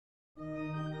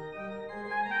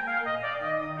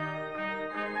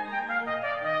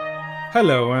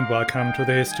Hello and welcome to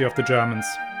the History of the Germans,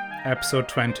 episode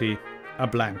 20, A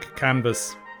Blank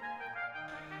Canvas.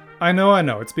 I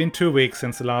know, it's been 2 weeks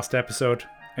since the last episode,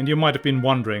 and you might have been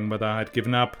wondering whether I had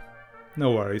given up.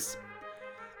 No worries.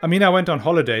 I went on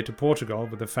holiday to Portugal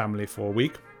with the family for a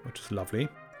week, which is lovely,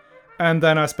 and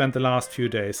then I spent the last few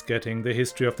days getting the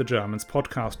History of the Germans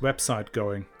podcast website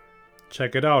going.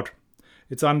 Check it out.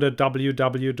 It's under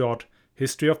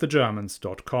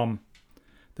www.historyofthegermans.com.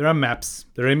 There are maps,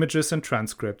 there are images and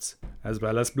transcripts, as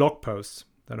well as blog posts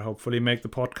that hopefully make the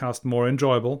podcast more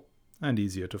enjoyable and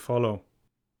easier to follow.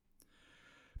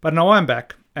 But now I'm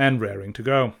back and raring to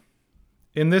go.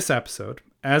 In this episode,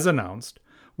 as announced,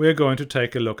 we are going to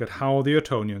take a look at how the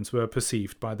Ottonians were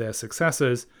perceived by their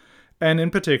successors, and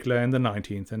in particular in the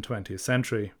 19th and 20th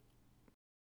century.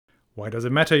 Why does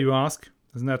it matter, you ask?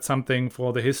 Isn't that something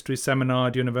for the history seminar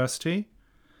at university?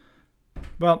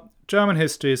 Well, German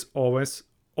history is always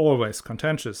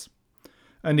contentious,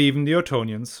 and even the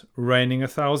Ottonians, reigning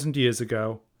 1,000 years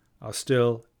ago, are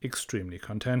still extremely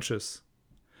contentious.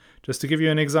 Just to give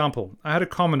you an example, I had a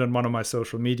comment on one of my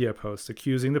social media posts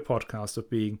accusing the podcast of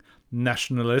being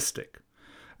nationalistic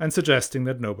and suggesting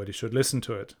that nobody should listen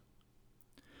to it.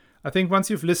 I think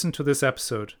once you've listened to this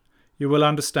episode, you will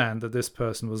understand that this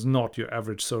person was not your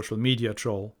average social media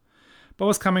troll, but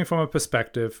was coming from a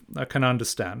perspective I can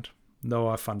understand, though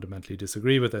I fundamentally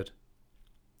disagree with it.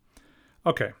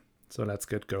 Okay, so let's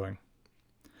get going.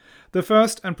 The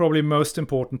first and probably most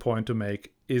important point to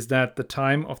make is that the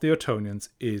time of the Ottonians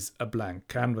is a blank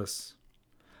canvas.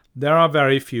 There are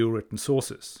very few written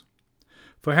sources.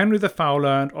 For Henry the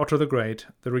Fowler and Otto the Great,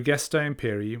 the Regesta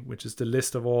Imperii, which is the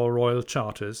list of all royal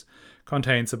charters,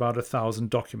 contains about 1,000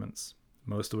 documents,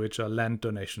 most of which are land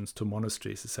donations to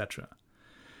monasteries, etc.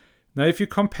 Now, if you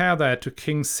compare that to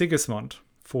King Sigismund,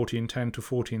 1410 to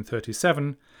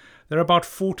 1437, there are about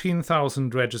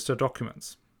 14,000 registered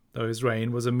documents, though his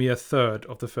reign was a mere third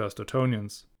of the first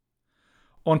Ottonians.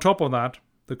 On top of that,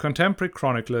 the contemporary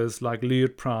chroniclers like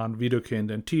Liutprand,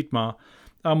 Widukind and Thietmar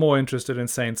are more interested in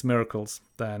saints' miracles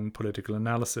than political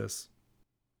analysis.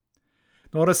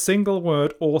 Not a single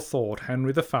word or thought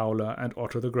Henry the Fowler and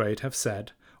Otto the Great have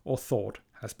said or thought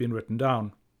has been written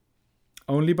down.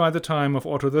 Only by the time of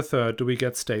Otto III do we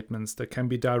get statements that can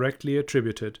be directly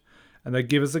attributed and that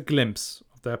give us a glimpse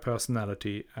of their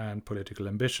personality and political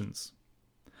ambitions.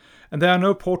 And there are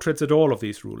no portraits at all of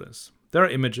these rulers. There are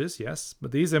images, yes,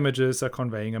 but these images are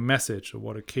conveying a message of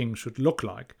what a king should look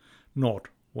like, not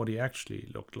what he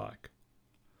actually looked like.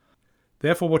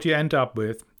 Therefore, what you end up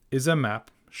with is a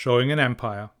map showing an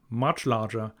empire much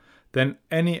larger than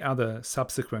any other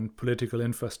subsequent political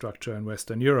infrastructure in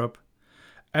Western Europe,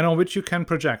 and on which you can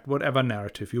project whatever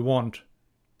narrative you want.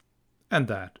 And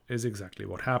that is exactly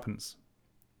what happens.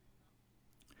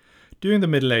 During the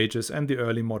Middle Ages and the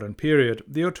early modern period,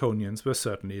 the Ottonians were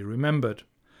certainly remembered,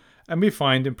 and we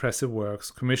find impressive works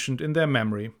commissioned in their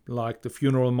memory, like the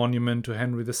funeral monument to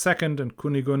Henry II and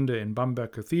Kunigunde in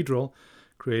Bamberg Cathedral,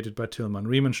 created by Tilman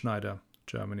Riemenschneider,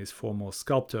 Germany's foremost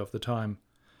sculptor of the time.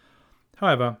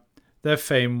 However, their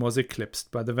fame was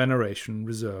eclipsed by the veneration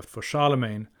reserved for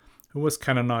Charlemagne, who was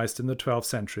canonized in the 12th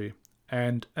century,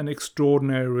 and an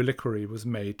extraordinary reliquary was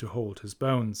made to hold his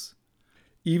bones.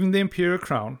 Even the imperial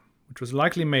crown, which was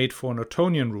likely made for an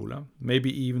Ottonian ruler,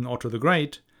 maybe even Otto the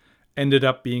Great, ended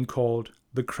up being called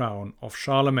the Crown of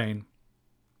Charlemagne.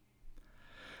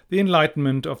 The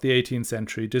Enlightenment of the 18th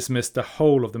century dismissed the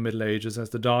whole of the Middle Ages as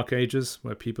the Dark Ages,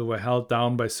 where people were held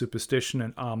down by superstition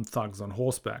and armed thugs on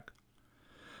horseback.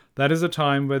 That is a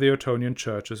time where the Ottonian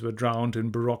churches were drowned in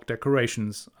Baroque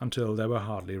decorations until they were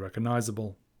hardly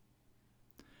recognizable.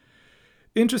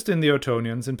 Interest in the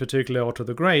Ottonians, in particular Otto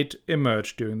the Great,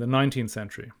 emerged during the 19th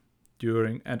century,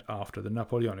 during and after the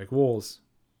Napoleonic Wars.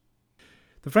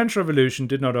 The French Revolution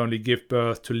did not only give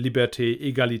birth to liberté,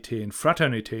 égalité and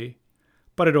fraternité,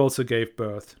 but it also gave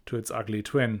birth to its ugly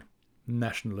twin,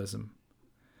 nationalism.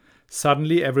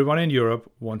 Suddenly everyone in Europe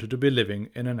wanted to be living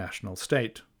in a national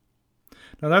state.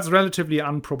 Now that's relatively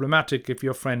unproblematic if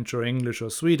you're French or English or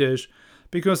Swedish,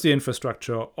 because the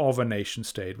infrastructure of a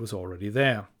nation-state was already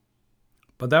there.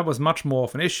 But that was much more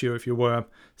of an issue if you were,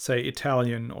 say,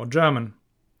 Italian or German.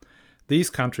 These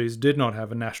countries did not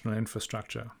have a national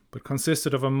infrastructure, but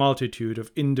consisted of a multitude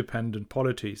of independent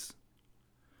polities.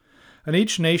 And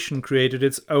each nation created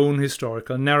its own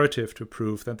historical narrative to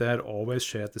prove that they had always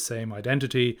shared the same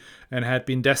identity and had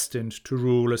been destined to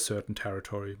rule a certain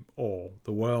territory or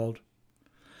the world.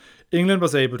 England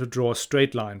was able to draw a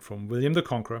straight line from William the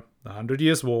Conqueror, the 100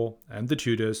 Years' War, and the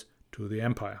Tudors to the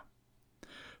Empire.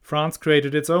 France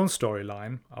created its own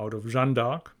storyline out of Jeanne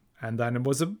d'Arc And then it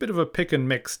was a bit of a pick and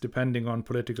mix depending on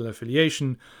political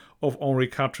affiliation of Henri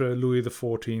IV, Louis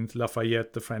XIV,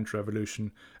 Lafayette, the French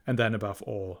Revolution, and then above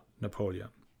all, Napoleon.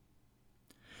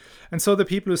 And so the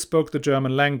people who spoke the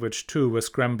German language too were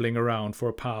scrambling around for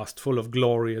a past full of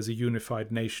glory as a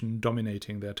unified nation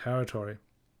dominating their territory.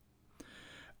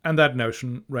 And that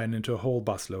notion ran into a whole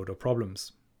busload of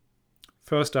problems.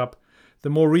 First up, the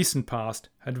more recent past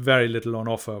had very little on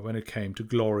offer when it came to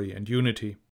glory and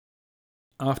unity.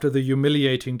 After the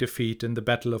humiliating defeat in the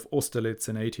Battle of Austerlitz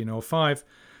in 1805,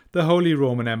 the Holy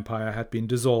Roman Empire had been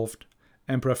dissolved,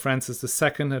 Emperor Francis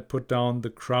II had put down the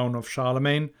crown of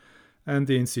Charlemagne, and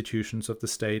the institutions of the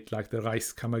state like the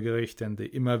Reichskammergericht and the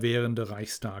Immerwährende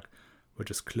Reichstag were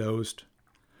just closed.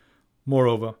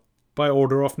 Moreover, by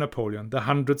order of Napoleon, the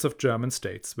hundreds of German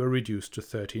states were reduced to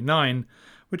 39,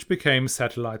 which became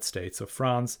satellite states of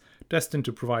France, destined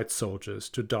to provide soldiers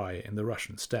to die in the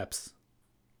Russian steppes.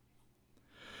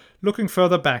 Looking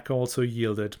further back also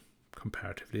yielded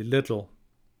comparatively little.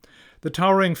 The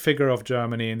towering figure of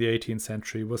Germany in the 18th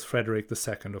century was Frederick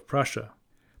II of Prussia.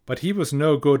 But he was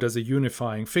no good as a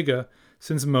unifying figure,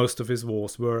 since most of his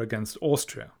wars were against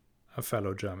Austria, a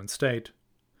fellow German state.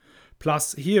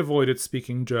 Plus, he avoided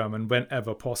speaking German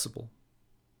whenever possible.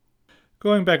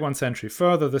 Going back one century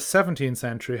further, the 17th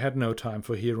century had no time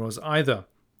for heroes either,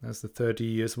 as the 30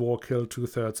 Years' War killed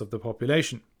 2/3 of the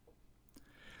population.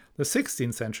 The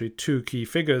 16th century two key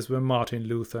figures were Martin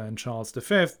Luther and Charles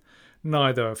V,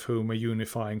 neither of whom a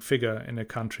unifying figure in a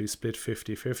country split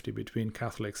 50-50 between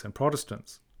Catholics and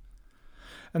Protestants.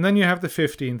 And then you have the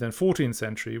 15th and 14th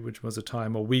century, which was a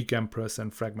time of weak emperors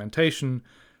and fragmentation,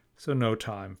 so no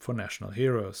time for national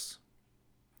heroes.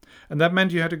 And that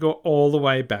meant you had to go all the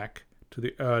way back to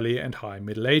the early and high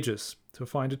Middle Ages to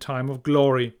find a time of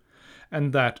glory,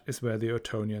 and that is where the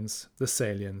Ottonians, the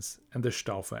Salians, and the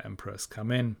Staufer emperors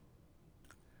come in.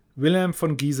 Wilhelm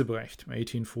von Giesebrecht,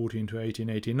 1814 to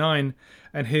 1889,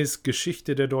 and his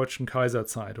Geschichte der deutschen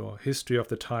Kaiserzeit, or History of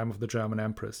the Time of the German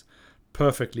Emperors,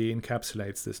 perfectly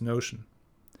encapsulates this notion.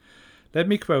 Let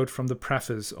me quote from the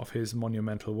preface of his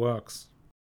monumental works.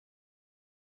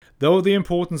 Though the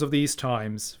importance of these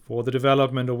times for the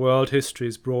development of world history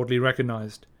is broadly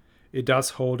recognized, it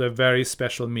does hold a very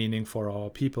special meaning for our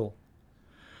people.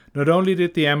 Not only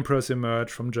did the emperors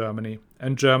emerge from Germany,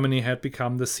 and Germany had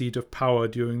become the seat of power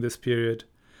during this period,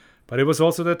 but it was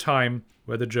also the time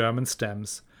where the German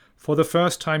stems, for the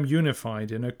first time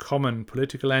unified in a common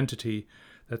political entity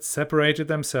that separated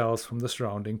themselves from the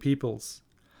surrounding peoples.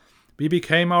 We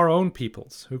became our own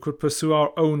peoples, who could pursue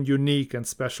our own unique and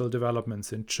special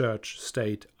developments in church,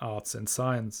 state, arts, and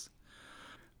science.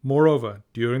 Moreover,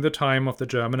 during the time of the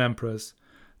German emperors,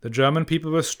 the German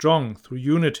people were strong through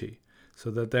unity, so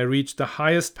that they reached the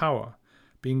highest power,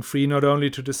 being free not only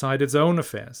to decide its own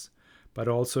affairs, but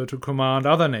also to command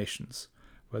other nations,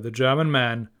 where the German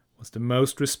man was the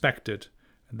most respected,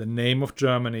 and the name of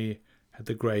Germany had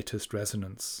the greatest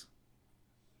resonance.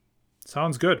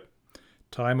 Sounds good.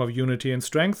 Time of unity and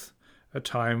strength, a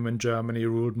time when Germany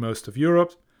ruled most of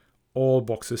Europe, all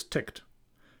boxes ticked.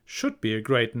 Should be a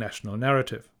great national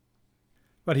narrative.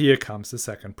 But here comes the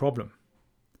second problem.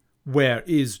 Where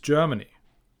is Germany?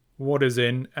 What is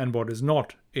in and what is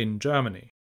not in Germany?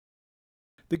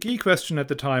 The key question at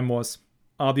the time was,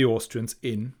 are the Austrians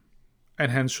in?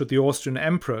 And hence should the Austrian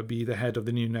emperor be the head of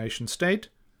the new nation state?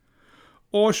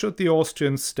 Or should the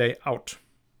Austrians stay out,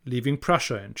 leaving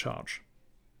Prussia in charge?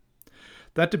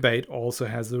 That debate also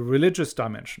has a religious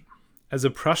dimension, as a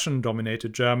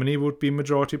Prussian-dominated Germany would be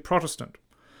majority Protestant,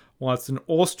 whilst an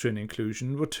Austrian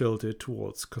inclusion would tilt it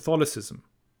towards Catholicism.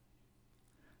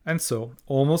 And so,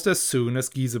 almost as soon as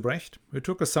Giesebrecht, who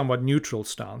took a somewhat neutral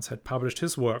stance, had published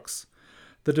his works,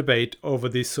 the debate over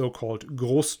the so-called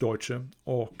Großdeutsche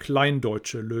or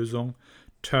Kleindeutsche Lösung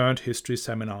turned history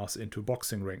seminars into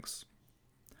boxing rings.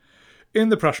 In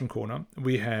the Prussian corner,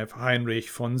 we have Heinrich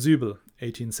von Zübel,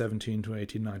 1817 to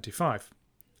 1895,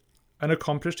 an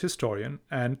accomplished historian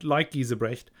and, like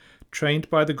Giesebrecht, trained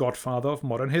by the godfather of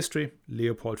modern history,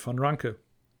 Leopold von Ranke.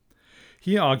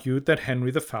 He argued that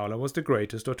Henry the Fowler was the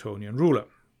greatest Ottonian ruler,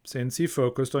 since he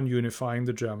focused on unifying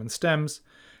the German stems,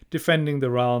 defending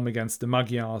the realm against the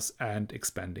Magyars, and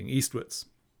expanding eastwards.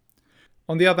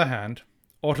 On the other hand,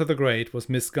 Otto the Great was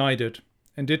misguided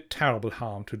and did terrible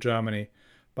harm to Germany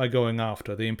by going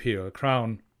after the imperial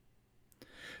crown.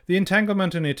 The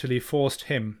entanglement in Italy forced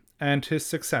him and his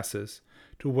successors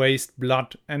to waste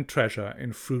blood and treasure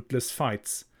in fruitless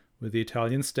fights with the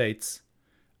Italian states,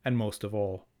 and most of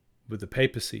all, with the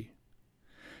papacy.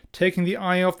 Taking the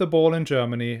eye off the ball in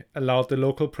Germany allowed the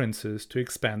local princes to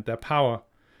expand their power,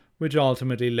 which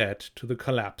ultimately led to the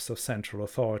collapse of central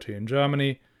authority in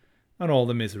Germany and all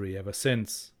the misery ever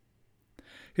since.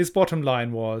 His bottom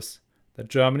line was that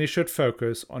Germany should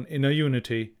focus on inner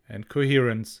unity and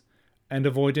coherence and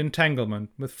avoid entanglement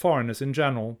with foreigners in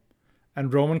general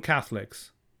and Roman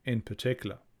Catholics in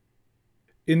particular.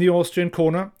 In the Austrian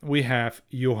corner, we have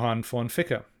Johann von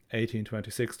Vicker,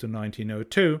 1826 to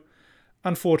 1902,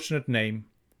 unfortunate name,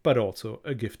 but also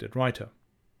a gifted writer.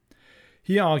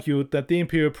 He argued that the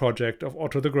imperial project of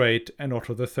Otto the Great and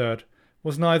Otto III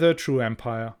was neither a true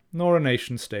empire nor a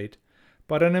nation-state,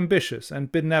 but an ambitious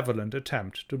and benevolent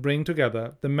attempt to bring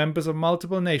together the members of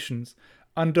multiple nations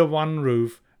under one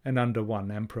roof and under one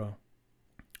emperor.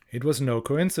 It was no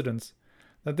coincidence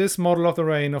that this model of the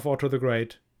reign of Otto the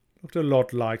Great looked a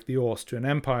lot like the Austrian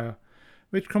Empire,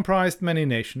 which comprised many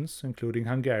nations, including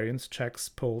Hungarians, Czechs,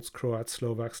 Poles, Croats,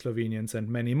 Slovaks, Slovenians, and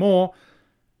many more,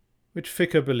 which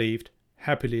Vicker believed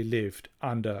happily lived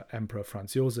under Emperor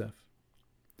Franz Joseph.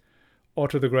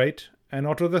 Otto the Great and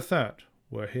Otto III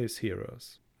were his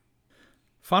heroes.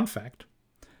 Fun fact: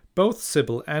 both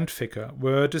Sibyl and Vicker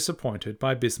were disappointed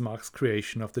by Bismarck's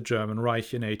creation of the German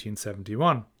Reich in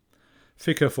 1871.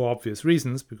 Vicker for obvious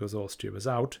reasons, because Austria was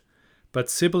out, but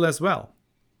Sibyl as well,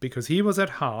 because he was at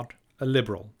heart a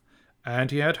liberal,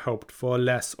 and he had hoped for a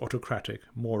less autocratic,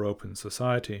 more open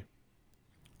society.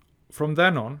 From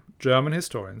then on, German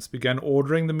historians began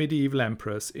ordering the medieval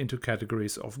emperors into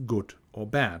categories of good or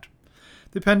bad,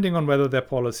 depending on whether their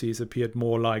policies appeared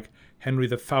more like Henry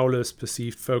the Fowler's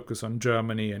perceived focus on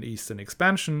Germany and Eastern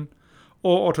expansion,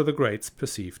 or Otto the Great's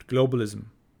perceived globalism.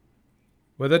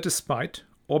 Whether despite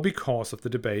or because of the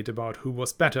debate about who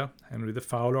was better, Henry the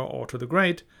Fowler or Otto the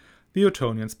Great, the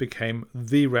Ottonians became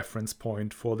the reference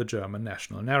point for the German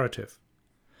national narrative.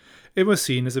 It was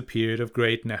seen as a period of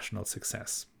great national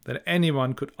success that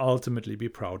anyone could ultimately be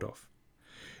proud of.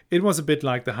 It was a bit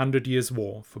like the 100 Years'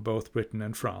 War for both Britain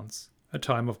and France, a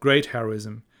time of great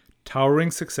heroism,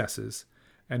 towering successes,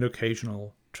 and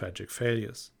occasional tragic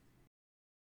failures.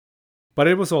 But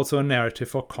it was also a narrative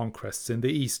for conquests in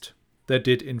the East that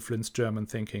did influence German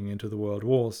thinking into the world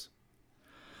wars.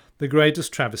 The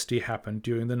greatest travesty happened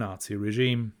during the Nazi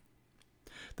regime.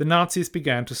 The Nazis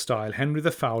began to style Henry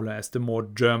the Fowler as the more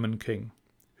German king,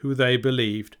 who they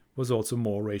believed was also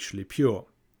more racially pure.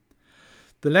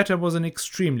 The latter was an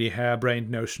extremely harebrained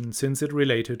notion, since it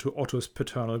related to Otto's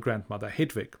paternal grandmother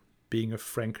Hedwig, being of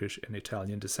Frankish and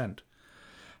Italian descent.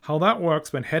 How that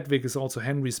works when Hedwig is also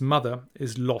Henry's mother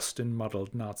is lost in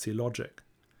muddled Nazi logic.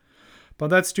 But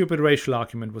that stupid racial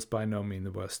argument was by no means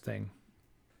the worst thing.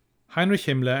 Heinrich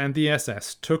Himmler and the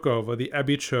SS took over the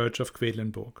Abbey Church of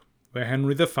Quedlinburg, where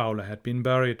Henry the Fowler had been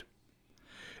buried.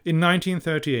 In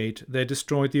 1938, they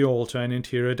destroyed the altar and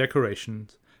interior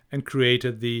decorations and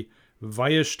created the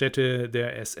Weihestätte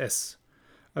der SS,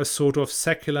 a sort of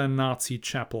secular Nazi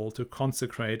chapel to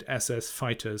consecrate SS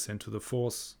fighters into the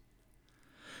force.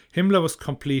 Himmler was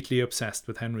completely obsessed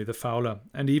with Henry the Fowler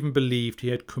and even believed he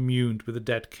had communed with the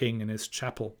dead king in his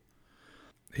chapel.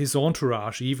 His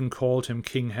entourage even called him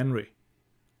King Henry.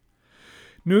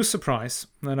 No surprise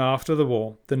that after the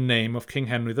war, the name of King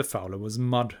Henry the Fowler was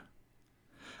mud.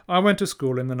 I went to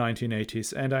school in the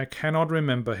 1980s and I cannot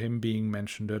remember him being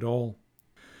mentioned at all.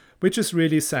 Which is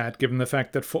really sad given the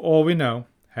fact that for all we know,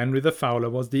 Henry the Fowler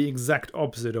was the exact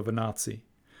opposite of a Nazi,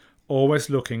 always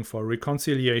looking for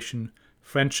reconciliation,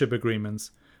 friendship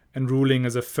agreements, and ruling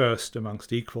as a first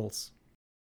amongst equals.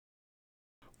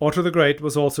 Otto the Great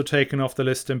was also taken off the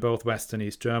list in both West and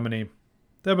East Germany.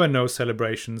 There were no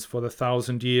celebrations for the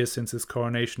 1,000 years since his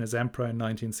coronation as emperor in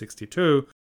 1962,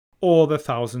 or the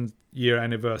 1,000-year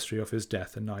anniversary of his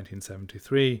death in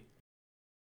 1973.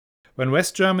 When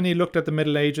West Germany looked at the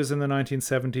Middle Ages in the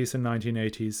 1970s and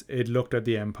 1980s, it looked at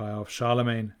the empire of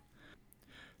Charlemagne.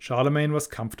 Charlemagne was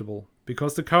comfortable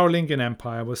because the Carolingian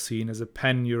Empire was seen as a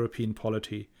pan-European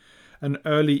polity, an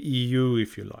early EU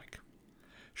if you like.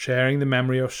 Sharing the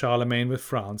memory of Charlemagne with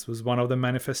France was one of the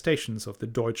manifestations of the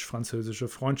Deutsch-Französische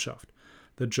Freundschaft,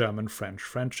 the German-French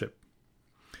friendship.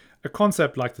 A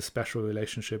concept like the special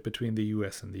relationship between the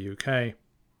US and the UK.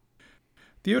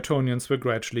 The Ottonians were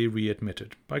gradually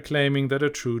readmitted by claiming that a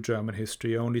true German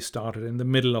history only started in the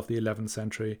middle of the 11th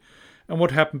century, and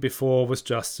what happened before was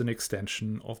just an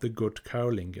extension of the good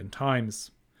Carolingian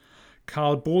times.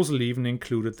 Karl Bosel even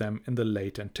included them in the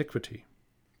late antiquity.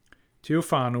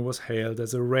 Theophano was hailed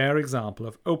as a rare example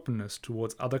of openness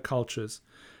towards other cultures,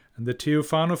 and the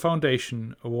Theophano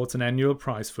Foundation awards an annual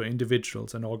prize for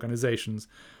individuals and organizations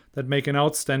that make an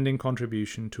outstanding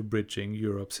contribution to bridging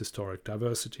Europe's historic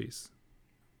diversities.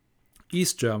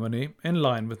 East Germany, in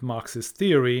line with Marxist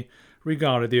theory,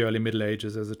 regarded the early Middle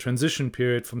Ages as a transition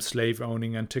period from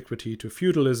slave-owning antiquity to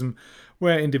feudalism,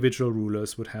 where individual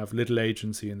rulers would have little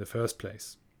agency in the first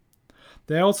place.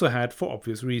 They also had, for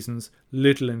obvious reasons,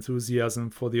 little enthusiasm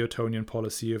for the Ottonian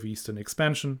policy of Eastern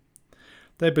expansion.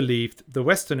 They believed the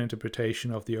Western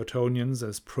interpretation of the Ottonians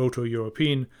as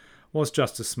proto-European was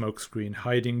just a smokescreen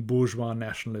hiding bourgeois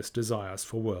nationalist desires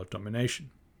for world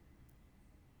domination.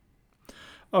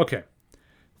 Okay,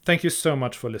 thank you so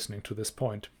much for listening to this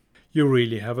point. You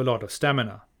really have a lot of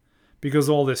stamina, because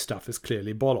all this stuff is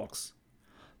clearly bollocks.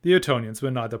 The Ottonians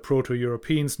were neither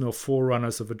proto-Europeans nor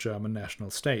forerunners of a German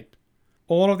national state.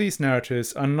 All of these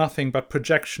narratives are nothing but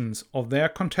projections of their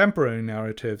contemporary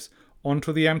narratives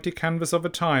onto the empty canvas of a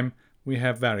time we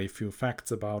have very few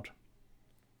facts about.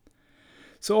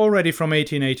 So already from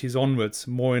 1880s onwards,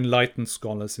 more enlightened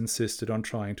scholars insisted on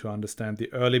trying to understand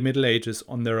the early Middle Ages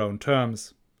on their own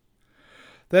terms.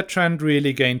 That trend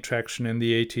really gained traction in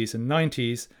the 80s and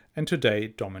 90s, and today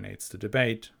dominates the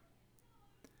debate.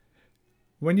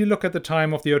 When you look at the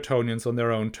time of the Ottonians on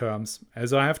their own terms,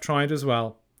 as I have tried as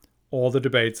well, all the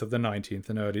debates of the 19th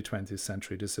and early 20th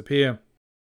century disappear.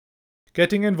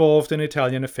 Getting involved in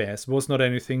Italian affairs was not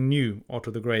anything new Otto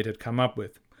the Great had come up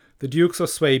with. The Dukes of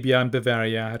Swabia and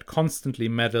Bavaria had constantly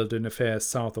meddled in affairs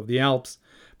south of the Alps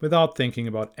without thinking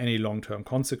about any long-term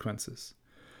consequences.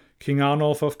 King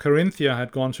Arnulf of Carinthia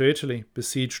had gone to Italy,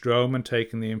 besieged Rome and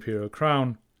taken the imperial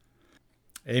crown.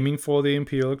 Aiming for the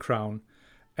imperial crown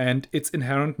and its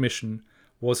inherent mission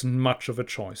wasn't much of a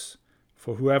choice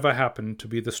for whoever happened to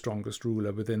be the strongest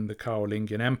ruler within the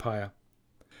Carolingian Empire.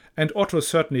 And Otto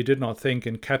certainly did not think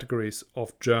in categories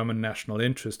of German national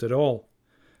interest at all.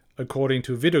 According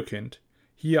to Widukind,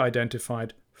 he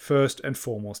identified first and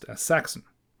foremost as Saxon.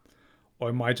 Or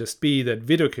it might just be that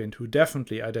Widukind, who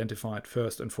definitely identified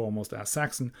first and foremost as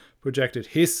Saxon, projected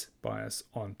his bias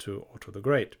onto Otto the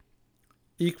Great.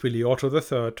 Equally, Otto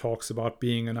III talks about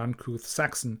being an uncouth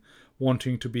Saxon,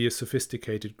 wanting to be a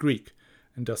sophisticated Greek,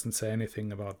 and doesn't say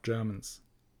anything about Germans.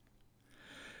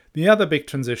 The other big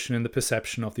transition in the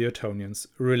perception of the Ottonians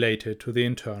related to the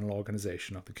internal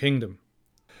organization of the kingdom.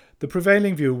 The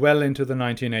prevailing view well into the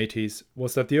 1980s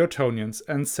was that the Ottonians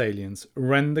and Salians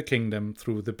ran the kingdom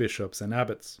through the bishops and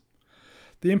abbots.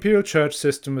 The imperial church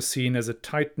system was seen as a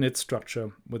tight-knit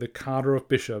structure with a cadre of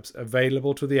bishops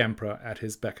available to the emperor at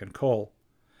his beck and call.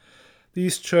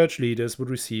 These church leaders would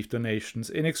receive donations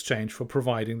in exchange for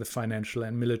providing the financial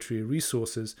and military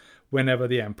resources whenever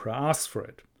the emperor asked for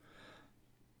it.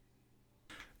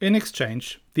 In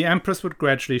exchange, the emperors would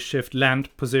gradually shift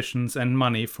land, positions, and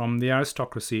money from the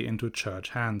aristocracy into church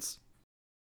hands.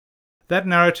 That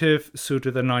narrative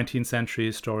suited the 19th century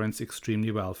historians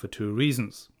extremely well for two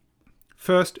reasons.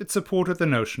 First, it supported the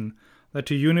notion that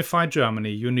to unify Germany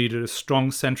you needed a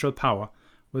strong central power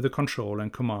with a control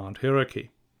and command hierarchy.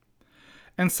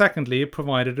 And secondly, it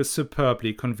provided a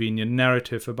superbly convenient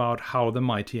narrative about how the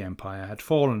mighty empire had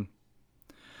fallen.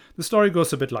 The story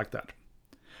goes a bit like that.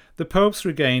 The popes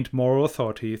regained moral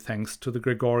authority thanks to the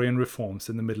Gregorian reforms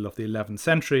in the middle of the 11th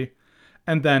century,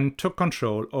 and then took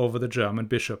control over the German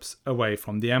bishops away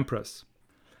from the emperors.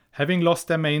 Having lost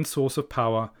their main source of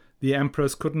power, the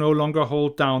emperors could no longer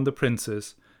hold down the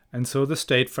princes, and so the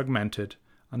state fragmented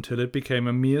until it became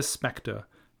a mere spectre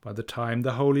by the time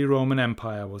the Holy Roman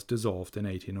Empire was dissolved in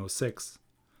 1806.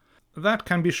 That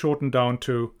can be shortened down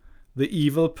to the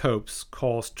evil popes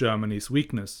caused Germany's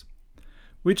weakness,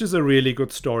 which is a really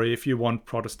good story if you want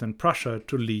Protestant Prussia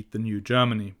to lead the new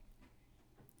Germany.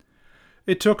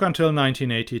 It took until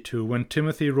 1982 when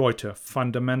Timothy Reuter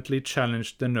fundamentally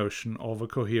challenged the notion of a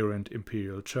coherent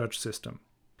imperial church system.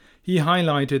 He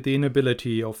highlighted the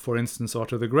inability of, for instance,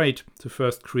 Otto the Great to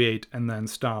first create and then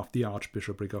staff the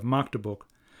Archbishopric of Magdeburg.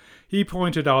 He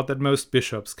pointed out that most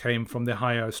bishops came from the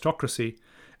higher aristocracy,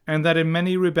 and that in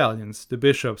many rebellions the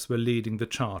bishops were leading the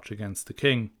charge against the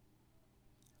king.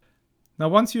 Now,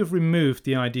 once you've removed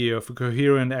the idea of a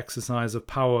coherent exercise of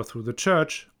power through the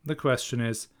church, the question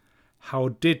is, how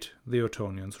did the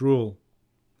Ottonians rule?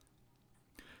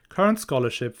 Current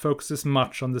scholarship focuses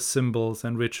much on the symbols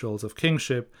and rituals of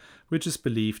kingship, which is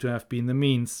believed to have been the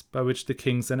means by which the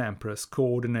kings and emperors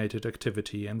coordinated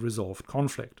activity and resolved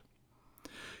conflict.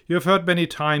 You have heard many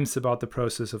times about the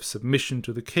process of submission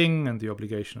to the king and the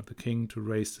obligation of the king to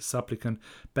raise the supplicant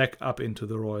back up into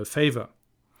the royal favor.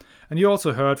 And you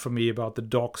also heard from me about the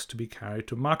dogs to be carried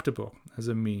to Magdeburg as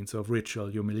a means of ritual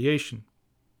humiliation.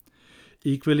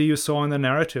 Equally, you saw in the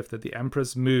narrative that the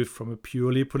emperors moved from a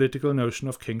purely political notion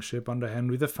of kingship under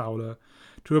Henry the Fowler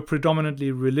to a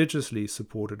predominantly religiously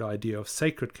supported idea of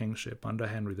sacred kingship under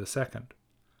Henry II.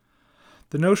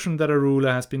 The notion that a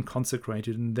ruler has been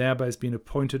consecrated and thereby has been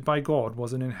appointed by God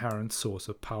was an inherent source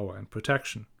of power and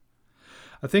protection.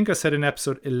 I think I said in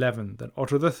episode 11 that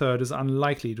Otto III is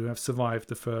unlikely to have survived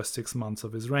the first 6 months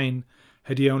of his reign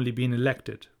had he only been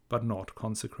elected, but not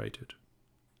consecrated.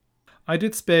 I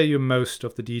did spare you most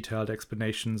of the detailed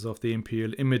explanations of the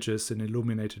imperial images in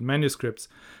illuminated manuscripts,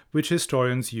 which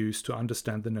historians use to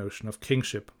understand the notion of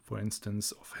kingship, for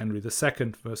instance, of Henry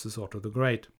II versus Otto the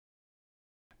Great.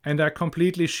 And I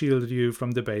completely shielded you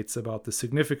from debates about the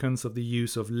significance of the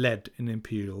use of lead in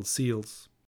imperial seals.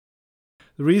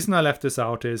 The reason I left this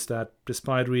out is that,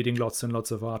 despite reading lots and lots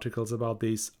of articles about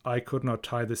these, I could not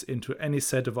tie this into any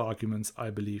set of arguments I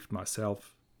believed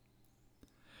myself.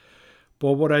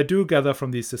 But what I do gather from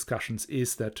these discussions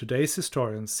is that today's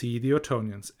historians see the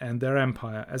Ottonians and their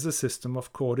empire as a system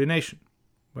of coordination,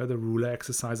 where the ruler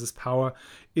exercises power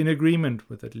in agreement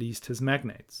with at least his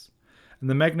magnates, and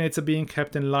the magnates are being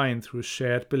kept in line through a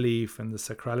shared belief in the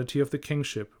sacrality of the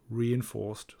kingship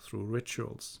reinforced through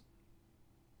rituals.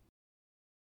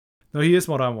 Now here's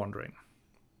what I'm wondering.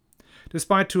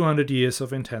 Despite 200 years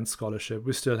of intense scholarship,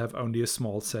 we still have only a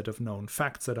small set of known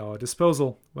facts at our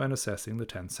disposal when assessing the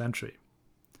 10th century.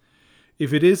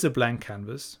 If it is a blank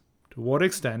canvas, to what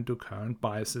extent do current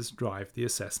biases drive the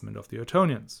assessment of the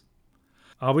Ottonians?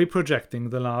 Are we projecting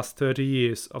the last 30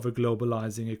 years of a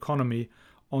globalizing economy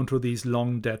onto these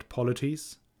long-dead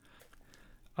polities?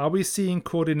 Are we seeing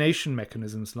coordination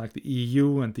mechanisms like the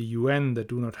EU and the UN that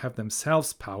do not have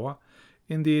themselves power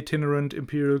in the itinerant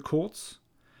imperial courts?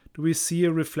 Do we see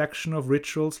a reflection of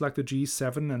rituals like the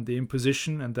G7 and the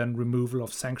imposition and then removal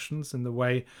of sanctions in the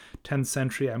way 10th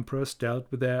century emperors dealt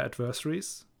with their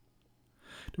adversaries?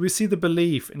 Do we see the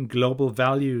belief in global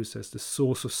values as the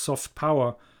source of soft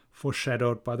power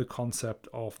foreshadowed by the concept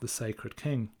of the sacred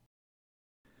king?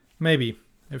 Maybe,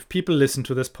 if people listen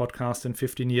to this podcast in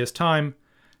 15 years' time,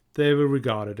 they will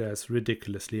regard it as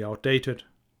ridiculously outdated.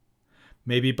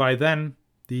 Maybe by then,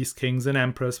 these kings and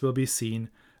emperors will be seen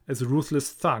as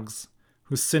ruthless thugs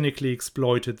who cynically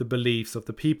exploited the beliefs of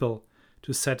the people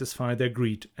to satisfy their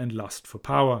greed and lust for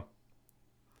power.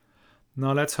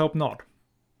 Now let's hope not,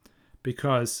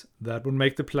 because that would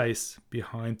make the place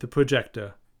behind the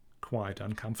projector quite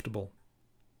uncomfortable.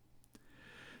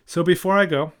 So before I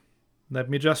go, let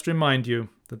me just remind you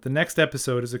that the next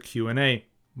episode is a Q&A,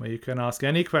 where you can ask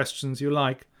any questions you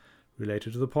like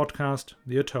related to the podcast,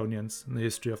 the Ottonians, and the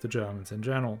history of the Germans in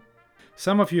general.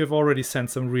 Some of you have already sent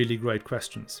some really great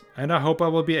questions, and I hope I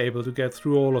will be able to get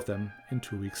through all of them in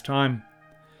 2 weeks' time.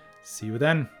 See you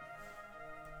then.